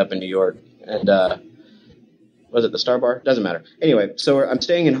Street up in New York. And was it the Star Bar? Doesn't matter. Anyway, so I'm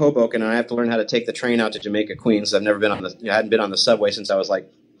staying in Hoboken, and I have to learn how to take the train out to Jamaica, Queens. I've never been I hadn't been on the subway since I was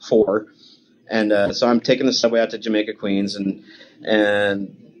like 4. And so I'm taking the subway out to Jamaica, Queens, and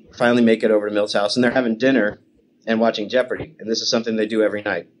finally make it over to Milt's house. And they're having dinner and watching Jeopardy. And this is something they do every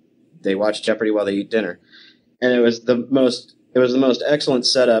night. They watch Jeopardy while they eat dinner. And it was the most excellent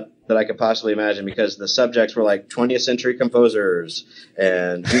setup that I could possibly imagine, because the subjects were like 20th century composers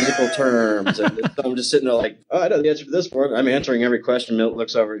and musical terms. And I'm just sitting there like, I know the answer to this one. I'm answering every question. Milt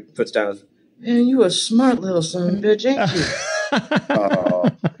looks over, puts down his, man, you a smart little son of a bitch, ain't you? Oh.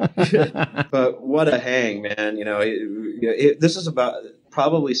 But what a hang, man. This is about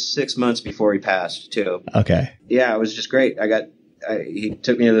probably 6 months before he passed, too. Okay. Yeah, it was just great. He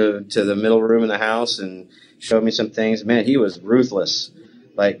took me to the middle room in the house and showed me some things. Man, he was ruthless.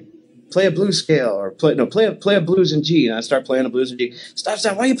 Like, play a blues scale, or play a blues in G. And I start playing a blues in G.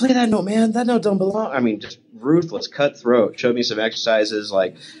 Stop. Why you play that note, man? That note don't belong. I mean, just ruthless, cutthroat. Showed me some exercises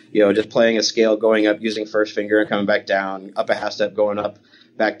like, just playing a scale, going up, using first finger and coming back down, up a half step, going up,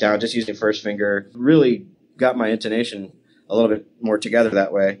 back down, just using first finger. Really got my intonation a little bit more together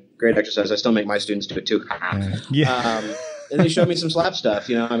that way. Great exercise. I still make my students do it too. Yeah. And they showed me some slap stuff.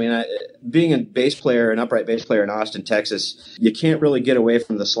 Being a bass player, an upright bass player in Austin, Texas, you can't really get away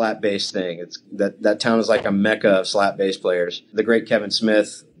from the slap bass thing. It's that town is like a mecca of slap bass players. The great Kevin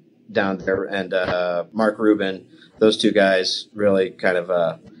Smith down there and Mark Rubin, those two guys really kind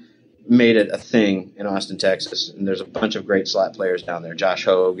of made it a thing in Austin, Texas. And there's a bunch of great slap players down there, Josh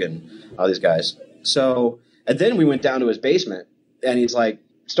Hogue and all these guys. So, and then we went down to his basement, and he's like,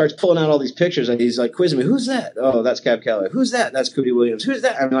 starts pulling out all these pictures, and he's like quizzing me. Who's that? Oh, that's Cab Calloway. Who's that? That's Cootie Williams. Who's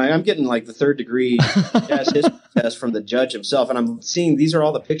that? I'm getting like the 3rd degree jazz history test from the judge himself, and I'm seeing these are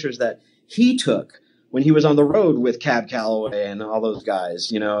all the pictures that he took when he was on the road with Cab Calloway and all those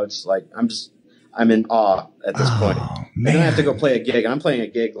guys. It's like I'm in awe at this point. Man. And I have to go play a gig. I'm playing a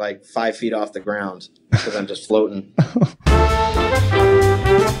gig like 5 feet off the ground because I'm just floating.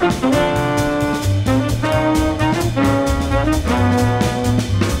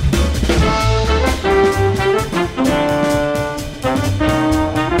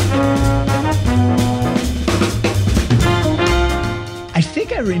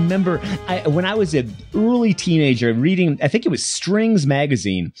 I remember when I was an early teenager reading, I think it was Strings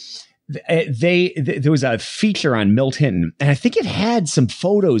magazine. There was a feature on Milt Hinton, and I think it had some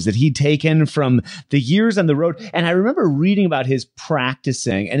photos that he'd taken from the years on the road. And I remember reading about his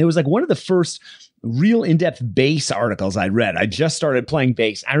practicing, and it was like one of the first real in-depth bass articles I read. I just started playing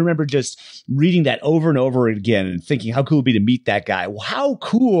bass. I remember just reading that over and over again and thinking how cool it would be to meet that guy. How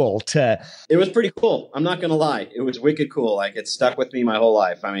cool to... It was pretty cool. I'm not going to lie. It was wicked cool. Like, it stuck with me my whole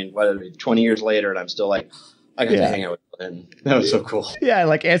life. I mean, 20 years later, and I'm still like, I got to hang out with him. That was so cool. Yeah,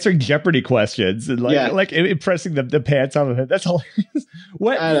 like answering Jeopardy questions and like impressing the pants off of him. That's hilarious.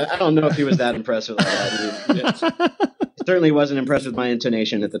 What? I don't know if he was that impressed with that. He certainly wasn't impressed with my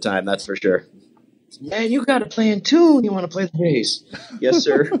intonation at the time, that's for sure. Yeah, you got to play in tune. You want to play the bass. Yes,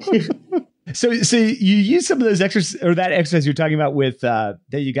 sir. So you use some of those exercises, or that exercise you're talking about with that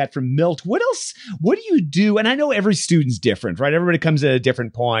you got from Milt. What else? What do you do? And I know every student's different, right? Everybody comes at a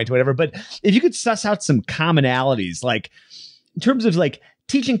different point, whatever. But if you could suss out some commonalities, like in terms of like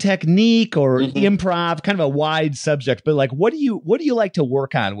teaching technique or improv, kind of a wide subject, but like what do you like to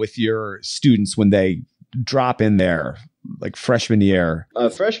work on with your students when they drop in there, like freshman year?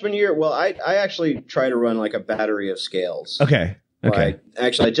 Freshman year, well, I actually try to run like a battery of scales. Okay.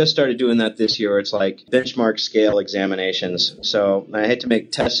 Actually, I just started doing that this year. It's like benchmark scale examinations. So I hate to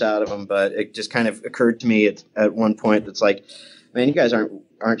make tests out of them, but it just kind of occurred to me at one point that's like, man, you guys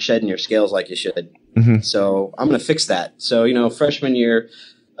aren't shedding your scales like you should. So I'm going to fix that. So, freshman year,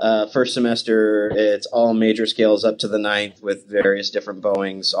 first semester, it's all major scales up to the ninth with various different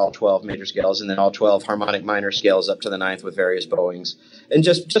bowings, all 12 major scales, and then all 12 harmonic minor scales up to the ninth with various bowings, and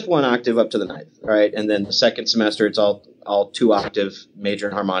just one octave up to the ninth, right? And then the second semester, it's all 2 octave major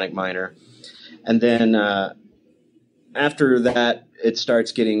and harmonic minor. And then after that, it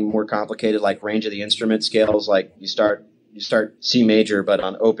starts getting more complicated, like range of the instrument scales. Like you start C major, but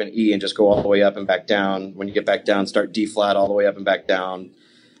on open E, and just go all the way up and back down. When you get back down, start D flat all the way up and back down,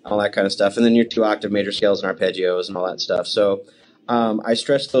 all that kind of stuff. And then your 2 octave major scales and arpeggios and all that stuff. So I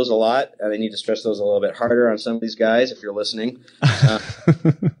stress those a lot, and I need to stress those a little bit harder on some of these guys if you're listening.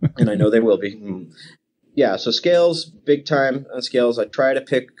 And I know they will be. Yeah, so scales, big time on scales. I try to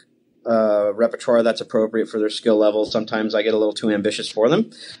pick repertoire that's appropriate for their skill level. Sometimes I get a little too ambitious for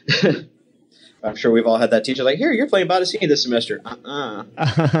them. I'm sure we've all had that teacher like, here, you're playing Bassist this semester.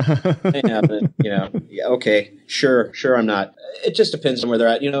 Yeah, okay, sure, I'm not. It just depends on where they're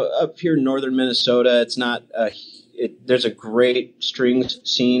at. Up here in northern Minnesota, it's not there's a great strings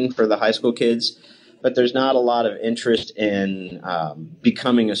scene for the high school kids, but there's not a lot of interest in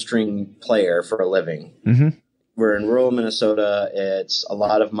becoming a string player for a living. We're in rural Minnesota. It's a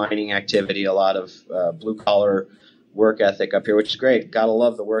lot of mining activity, a lot of blue-collar work ethic up here, which is great. Gotta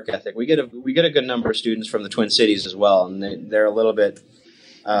love the work ethic. We get a good number of students from the Twin Cities as well, and they're a little bit,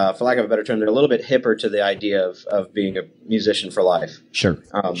 for lack of a better term, they're a little bit hipper to the idea of being a musician for life. Sure.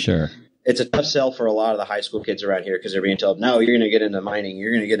 It's a tough sell for a lot of the high school kids around here because they're being told, no, you're going to get into mining, you're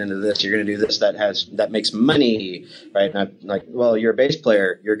going to get into this, you're going to do this that makes money, right? And I'm like, well, you're a bass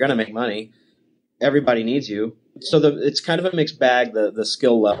player, you're going to make money. Everybody needs you. So it's kind of a mixed bag, the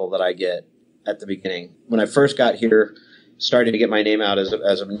skill level that I get at the beginning. When I first got here, started to get my name out as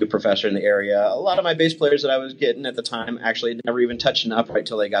a new professor in the area, a lot of my bass players that I was getting at the time actually never even touched an upright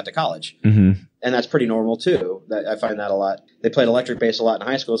till they got to college. And that's pretty normal too. I find that a lot. They played electric bass a lot in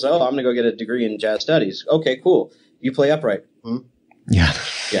high school. So, I'm going to go get a degree in jazz studies. Okay, cool. You play upright. Yeah.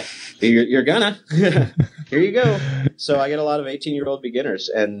 You're gonna. Here you go. So I get a lot of 18-year-old beginners.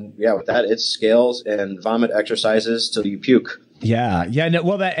 And yeah, with that, it's scales and vomit exercises till you puke. Yeah. No,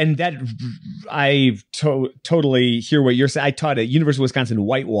 well, I totally hear what you're saying. I taught at University of Wisconsin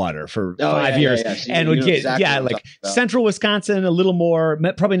Whitewater for 5 years, So and would get central Wisconsin, a little more,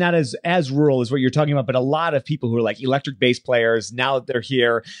 probably not as rural as what you're talking about, but a lot of people who are like electric bass players. Now that they're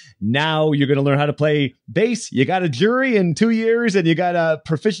here, now you're going to learn how to play bass. You got a jury in 2 years, and you got a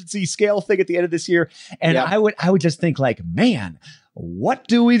proficiency scale thing at the end of this year. And I would just think like, man, what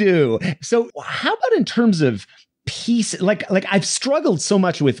do we do? So how about in terms of piece, like I've struggled so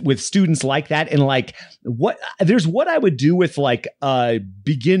much with students like that, and like what I would do with like a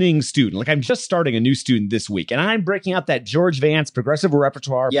beginning student. Like I'm just starting a new student this week, and I'm breaking out that George Vance progressive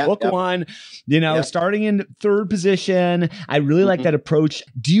repertoire, book one, starting in third position. I really like that approach.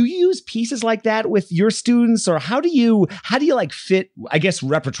 Do you use pieces like that with your students, or how do you like fit, I guess,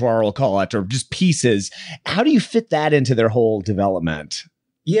 repertoire, we'll call it, or just pieces? How do you fit that into their whole development?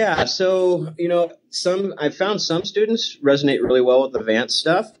 Yeah, so I found some students resonate really well with the Vance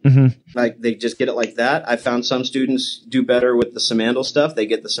stuff. Like they just get it like that. I found some students do better with the Simandl stuff. They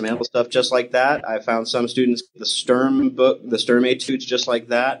get the Simandl stuff just like that. I found some students the Sturm etudes just like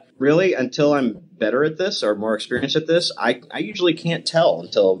that. Really, until I'm better at this or more experienced at this, I usually can't tell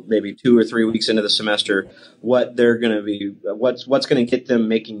until maybe 2 or 3 weeks into the semester what they're going to be, what's going to get them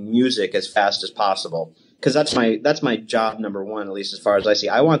making music as fast as possible. Because that's my job number one, at least as far as I see.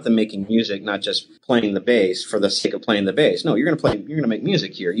 I want them making music, not just playing the bass for the sake of playing the bass. No, you're gonna make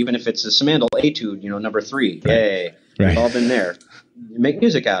music here, even if it's a Simandl etude, number 3. Yay, we've all been there. Make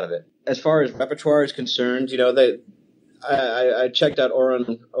music out of it. As far as repertoire is concerned, I checked out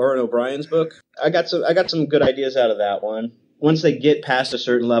Oren O'Brien's book. I got some good ideas out of that one. Once they get past a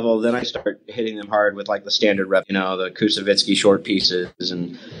certain level, then I start hitting them hard with like the standard rep, the Kusevitsky short pieces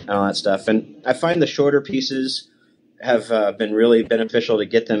and all that stuff. And I find the shorter pieces have been really beneficial to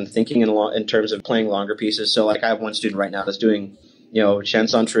get them thinking in terms of playing longer pieces. So like I have one student right now that's doing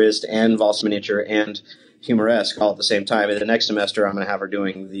chanson triste and valse miniature and humoresque all at the same time. And the next semester, I'm going to have her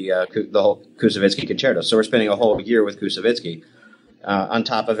doing the whole Koussevitzky concerto. So we're spending a whole year with Koussevitzky. On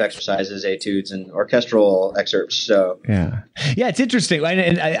top of exercises, etudes, and orchestral excerpts. So yeah, it's interesting,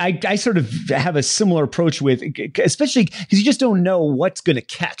 and I sort of have a similar approach with, especially because you just don't know what's going to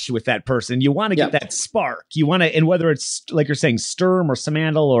catch with that person. You want to get that spark. You want to, and whether it's like you're saying Sturm or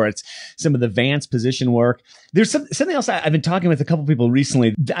Samandel, or it's some of the Vance position work. There's something else I've been talking with a couple people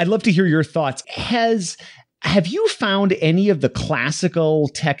recently. I'd love to hear your thoughts. Have you found any of the classical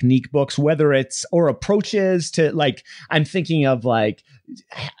technique books, whether it's or approaches to, like, I'm thinking of like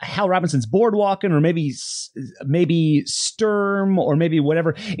Hal Robinson's Boardwalking, or maybe Sturm, or maybe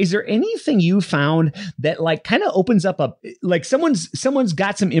whatever. Is there anything you found that like kind of opens up like someone's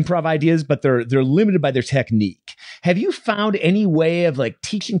got some improv ideas, but they're limited by their technique? Have you found any way of like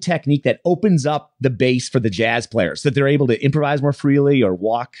teaching technique that opens up the base for the jazz players so that they're able to improvise more freely or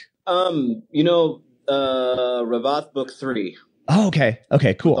walk? Rabath Book 3. Oh, okay,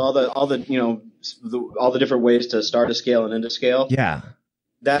 cool. All the different ways to start a scale and end a scale. Yeah,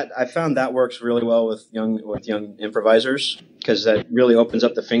 that I found that works really well with young improvisers, because that really opens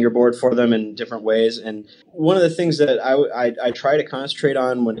up the fingerboard for them in different ways. And one of the things that I try to concentrate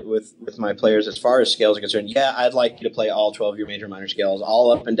on with my players as far as scales are concerned, I'd like you to play all 12 of your major minor scales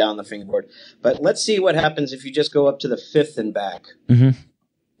all up and down the fingerboard, but let's see what happens if you just go up to the fifth and back. Mm-hmm.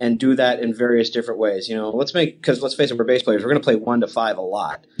 And do that in various different ways. Let's face it, we're bass players. We're going to play 1 to 5 a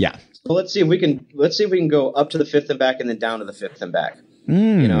lot. Yeah. So let's see if we can go up to the fifth and back, and then down to the fifth and back.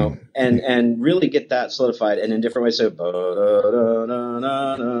 And really get that solidified, and in different ways. So,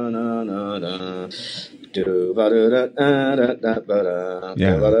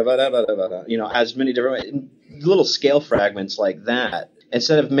 as many different ways, little scale fragments like that,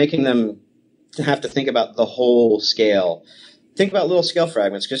 instead of making them have to think about the whole scale. Think about little scale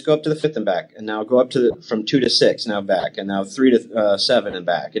fragments. Just go up to the fifth and back, and now go up to from 2 to 6, now back, and now 3 to 7 and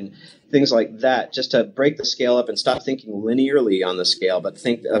back, and things like that. Just to break the scale up and stop thinking linearly on the scale, but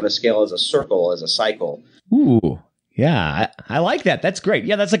think of a scale as a circle, as a cycle. Ooh, yeah, I like that. That's great.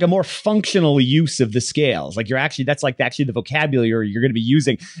 Yeah, that's like a more functional use of the scales. Like that's the vocabulary you're going to be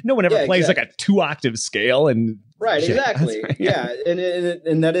using. No one ever plays like a 2-octave scale and. Right, exactly. Right. Yeah,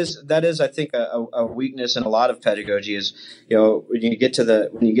 and that is I think a weakness in a lot of pedagogy is, when you get to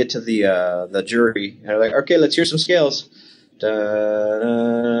the jury, and they're like, okay, let's hear some scales.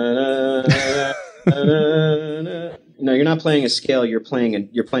 No, you're not playing a scale. You're playing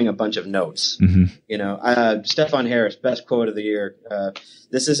a bunch of notes. Mm-hmm. Stefon Harris, best quote of the year.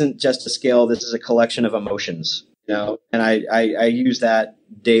 This isn't just a scale. This is a collection of emotions. And I use that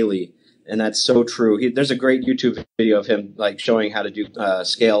daily. And that's so true. There's a great YouTube video of him like showing how to do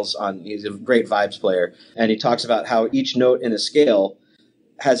scales he's a great vibes player. And he talks about how each note in a scale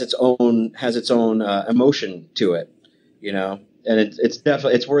has its own emotion to it, and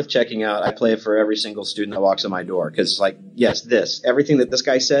it's worth checking out. I play it for every single student that walks in my door, because everything that this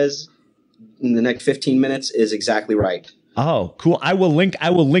guy says in the next 15 minutes is exactly right. Oh, cool. I will link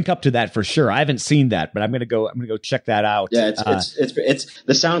up to that for sure. I haven't seen that, but I'm going to go check that out. Yeah, it's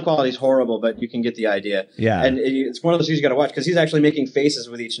the sound quality is horrible, but you can get the idea. Yeah. And it's one of those things you got to watch, because he's actually making faces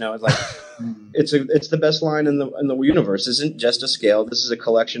with each note. It's like it's the best line in the universe. This isn't just a scale. This is a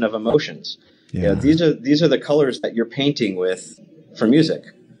collection of emotions. Yeah. These are the colors that you're painting with for music.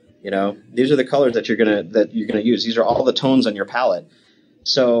 These are the colors that you're going to use. These are all the tones on your palette.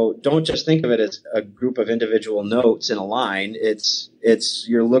 So don't just think of it as a group of individual notes in a line.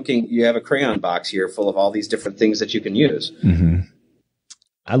 You have a crayon box here full of all these different things that you can use. Mm-hmm.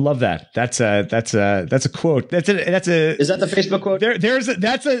 I love that. That's a quote. Is that the Facebook quote?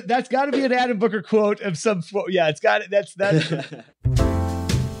 That's got to be an Adam Booker quote of some. Yeah, it's got it. That's.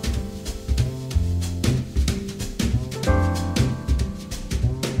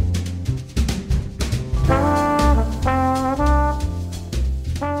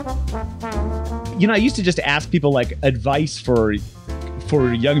 I used to just ask people like advice for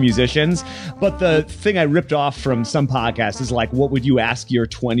young musicians, but the thing I ripped off from some podcasts is like, what would you ask your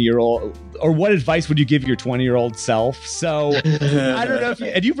 20-year-old, or what advice would you give your 20-year-old self? So I don't know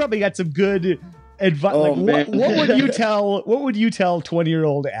if you probably got some good advice. Oh, like, what would you tell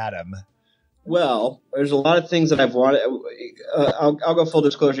 20-year-old Adam? Well, there's a lot of things that I've wanted. I'll go full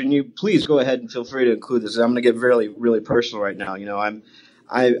disclosure, and you please go ahead and feel free to include this. I'm going to get really, really personal right now.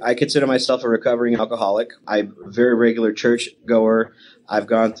 I consider myself a recovering alcoholic. I'm a very regular church goer. I've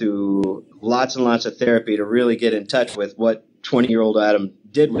gone through lots and lots of therapy to really get in touch with what 20-year-old Adam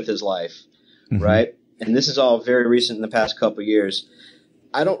did with his life, mm-hmm. right? And this is all very recent in the past couple of years.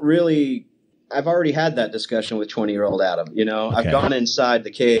 I I've already had that discussion with 20-year-old Adam. You know, Okay. I've gone inside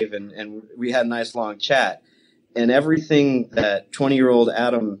the cave and we had a nice long chat. And everything that 20-year-old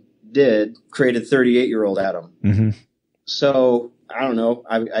Adam did created 38-year-old Adam. Mm-hmm. So I don't know.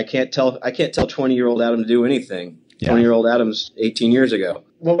 I can't tell 20-year-old Adam to do anything. Yeah. 20-year-old Adam's 18 years ago.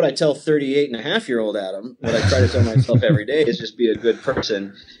 What would I tell 38-and-a-half-year-old Adam? What I try to tell myself every day is just be a good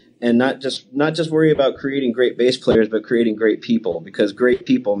person and not just worry about creating great bass players, but creating great people, because great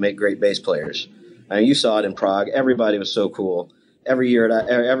people make great bass players. You saw it in Prague. Everybody was so cool. Every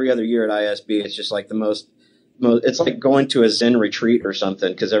other year at ISB, it's just like the most. It's like going to a Zen retreat or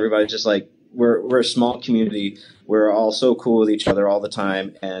something, because everybody's just like, we're a small community. We're all so cool with each other all the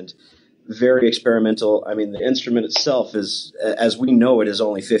time and very experimental. I mean, the instrument itself is, as we know it, is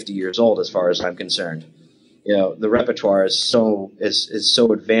only 50 years old as far as I'm concerned. You know, the repertoire is so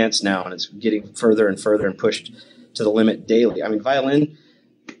advanced now, and it's getting further and further and pushed to the limit daily. I mean, violin,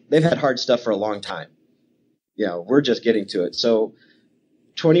 they've had hard stuff for a long time. You know, we're just getting to it. So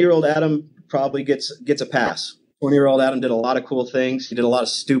 20-year-old Adam probably gets a pass. 20-year-old Adam did a lot of cool things. He did a lot of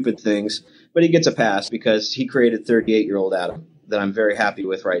stupid things, but he gets a pass because he created 38-year-old Adam that I'm very happy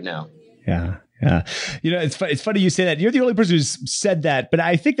with right now. Yeah. Yeah. You know, it's funny you say that. You're the only person who's said that, but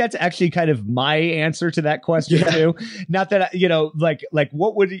I think that's actually kind of my answer to that question too. Not that, like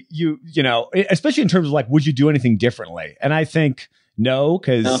what would you, especially in terms of like, would you do anything differently? And I think no,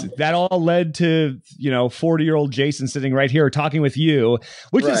 because that all led to, 40-year-old Jason sitting right here talking with you,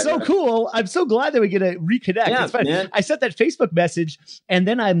 which is so cool. I'm so glad that we get to reconnect. Yeah, it's fun. man. I sent that Facebook message and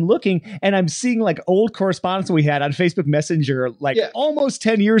then I'm looking and I'm seeing like old correspondence we had on Facebook Messenger, almost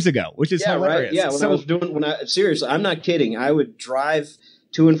 10 years ago, which is hilarious. Right. Yeah. Seriously, I'm not kidding. I would drive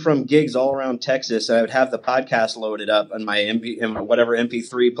to and from gigs all around Texas, and I would have the podcast loaded up on my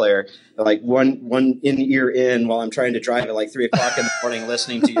MP3 player, like one ear in while I'm trying to drive at like 3 o'clock in the morning,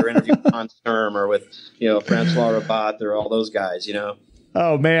 listening to your interview with Hans Sturm or with Francois Rabat or all those guys.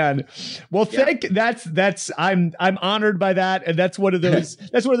 Oh man. Well, I'm honored by that. And that's one of those,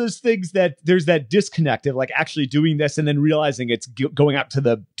 things that there's that disconnect of like actually doing this and then realizing it's going out to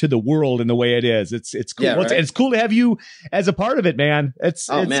the world in the way it is. It's cool. Yeah, right. It's cool to have you as a part of it, man. It's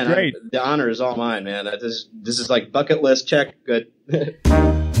great. The honor is all mine, man. This is like bucket list check. Good.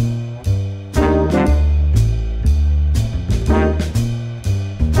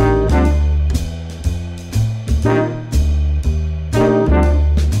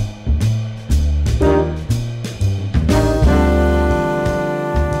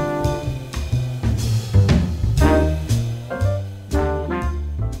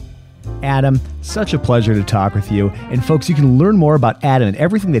 Adam, such a pleasure to talk with you. And folks, you can learn more about Adam and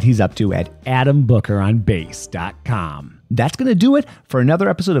everything that he's up to at adambookeronbass.com. That's going to do it for another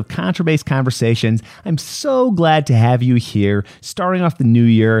episode of Contrabass Conversations. I'm so glad to have you here, starting off the new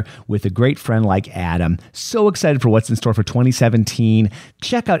year with a great friend like Adam. So excited for what's in store for 2017.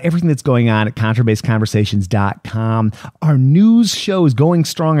 Check out everything that's going on at contrabassconversations.com. Our news show is going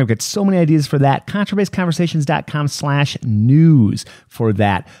strong. I've got so many ideas for that. contrabassconversations.com/news for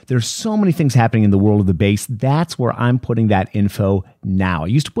that. There's so many things happening in the world of the bass. That's where I'm putting that info now. I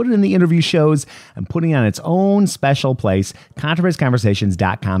used to put it in the interview shows. I'm putting it on its own special place.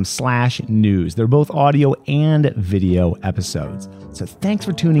 contrabassconversations.com/news. They're both audio and video episodes. So thanks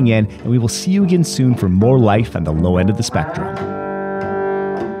for tuning in, and we will see you again soon for more life on the low end of the spectrum.